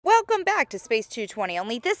back to Space 220,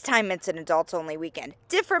 only this time it's an adults-only weekend.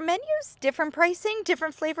 Different menus, different pricing,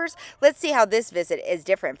 different flavors. Let's see how this visit is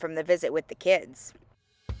different from the visit with the kids.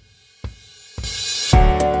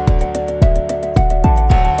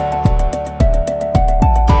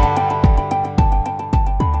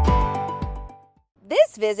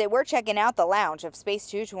 This visit, we're checking out the lounge of Space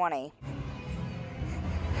 220.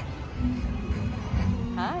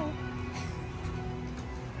 Hi.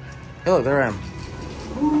 Hello, there I am.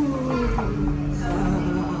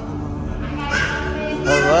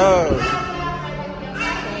 Hello.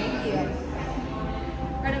 Thank you.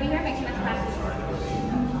 Right over here, make sure that's past the door.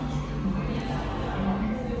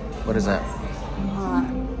 What is that?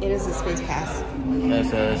 It is a space pass. It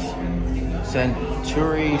says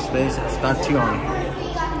Century Space Station.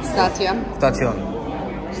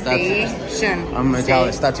 Station. I'm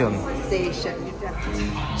Italian. Station. Station.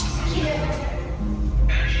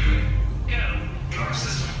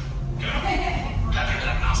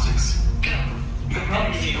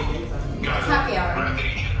 It's happy hour.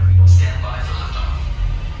 Stand by for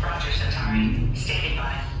liftoff. Roger, Centauri. Standing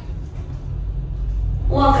by.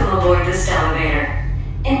 Welcome aboard this elevator.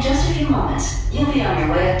 In just a few moments, you'll be on your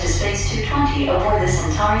way up to Space 220 aboard the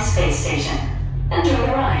Centauri space station. Enjoy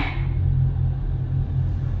the ride.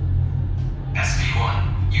 SP1,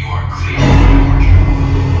 you are clear for departure.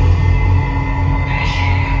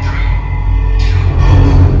 Initiating in 3,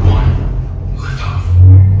 2, 1, liftoff.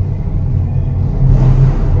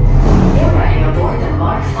 You're riding aboard the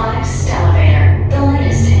Mark V Stellarator, the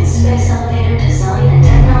latest in space elevator design and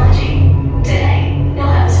technology. Today, you'll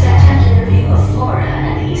have a spectacular view of Florida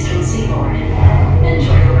and the eastern seaboard.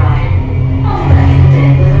 Enjoy the ride. I'll be back in a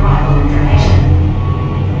bit with arrival information.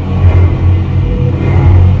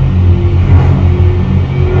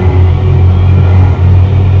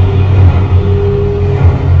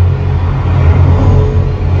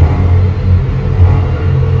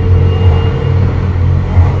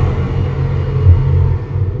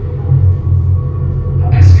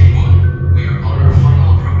 SP1, we are on our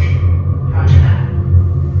final approach. Roger that.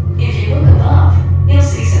 If you look above, you'll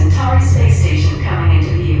see Centauri Space Station coming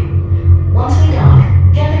into view. Once we dock,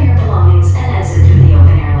 gather your belongings and exit through the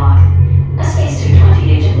open airlock. A Space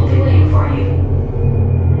 220 agent will be waiting for you.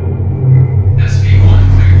 SP1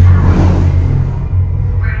 cleared for arrival.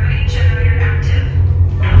 Gravity generator active.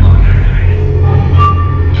 Airlock activated.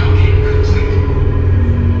 Docking complete.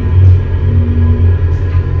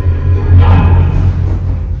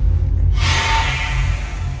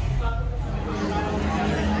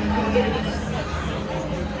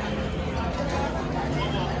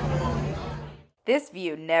 This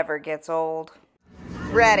view never gets old.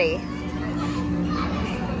 Ready.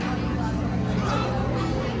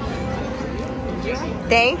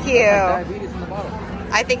 Thank you. Diabetes in the bottle.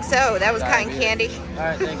 I think so. That was cotton candy. All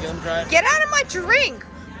right, thank you. Let me try it. Get out of my drink.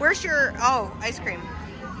 Where's your, oh, ice cream.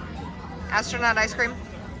 Astronaut ice cream.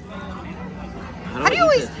 How do you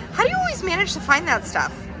always manage to find that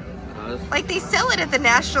stuff? Like they sell it at the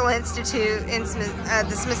National Institute in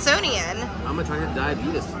the Smithsonian. I'm gonna try to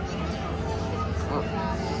diabetes. Oh.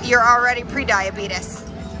 You're already pre-diabetes.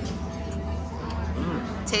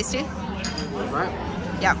 Tasty? Right?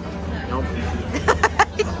 Yep. Nope.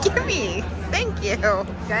 Gimme. Thank you.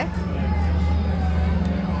 Okay.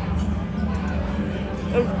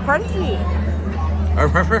 It's crunchy. Oh,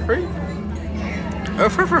 for free? Oh,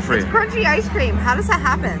 for free. It's crunchy ice cream. How does that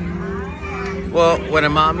happen? Well, when a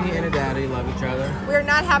mommy and a daddy love each other. We're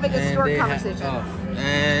not having a and store they conversation.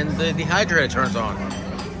 And the dehydrator turns on.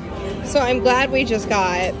 So I'm glad we just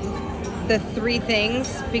got the 3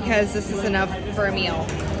 things because this is enough for a meal.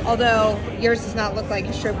 Although yours does not look like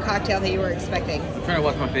a shrimp cocktail that you were expecting. I'm trying to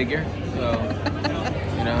watch my figure, so,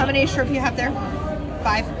 you know. How many shrimp you have there?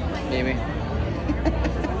 5? Maybe.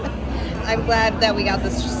 I'm glad that we got the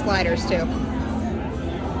sliders too.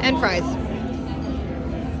 And fries.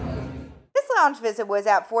 This lounge visit was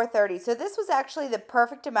at 4:30, so this was actually the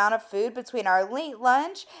perfect amount of food between our late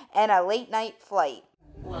lunch and a late night flight.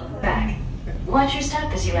 Welcome back. Watch your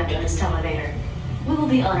step as you enter this elevator. We will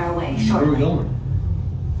be on our way shortly. Where are we going?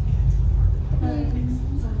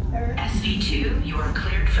 SV2, you are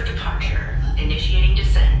cleared for departure. Initiating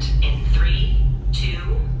descent in 3, 2,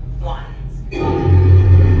 1.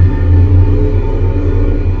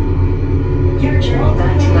 Your journey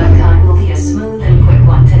back to Epcot will be a smooth and quick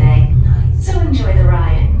one today. So enjoy the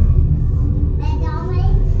ride.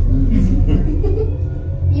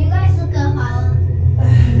 You guys look up, I'll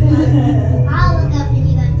look up and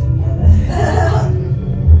you guys.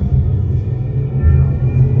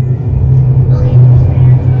 Okay.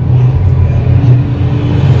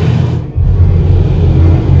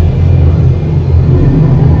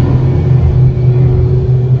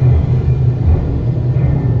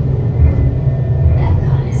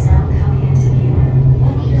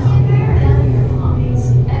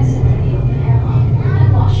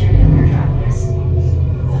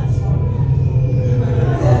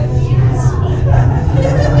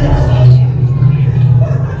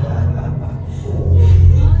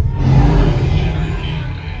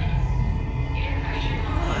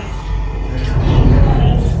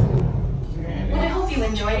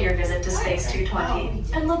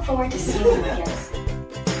 and look forward to seeing you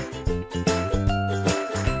again.